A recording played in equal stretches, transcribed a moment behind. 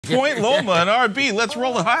point, Loma and RB. Let's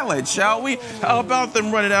roll the highlights, shall we? How about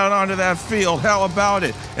them running out onto that field? How about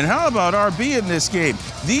it? And how about RB in this game?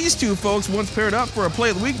 These two folks once paired up for a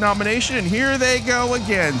Play of the Week nomination, and here they go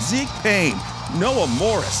again. Zeke Payne, Noah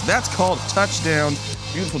Morris. That's called a touchdown.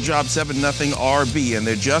 Beautiful job, 7-0 RB, and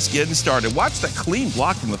they're just getting started. Watch the clean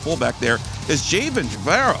block from the fullback there as Javen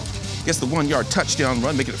Javaro gets the 1-yard touchdown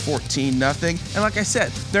run, making it 14-0. And like I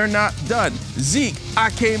said, they're not done. Zeke, I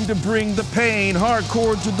came to bring the pain,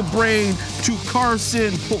 hardcore to the brain, to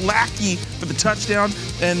Carson Pulacki for the touchdown,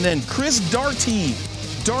 and then Chris Darting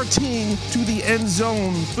to the end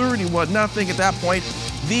zone, 31-0 at that point.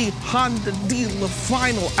 The Honda dealer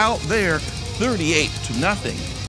final out there, 38-0.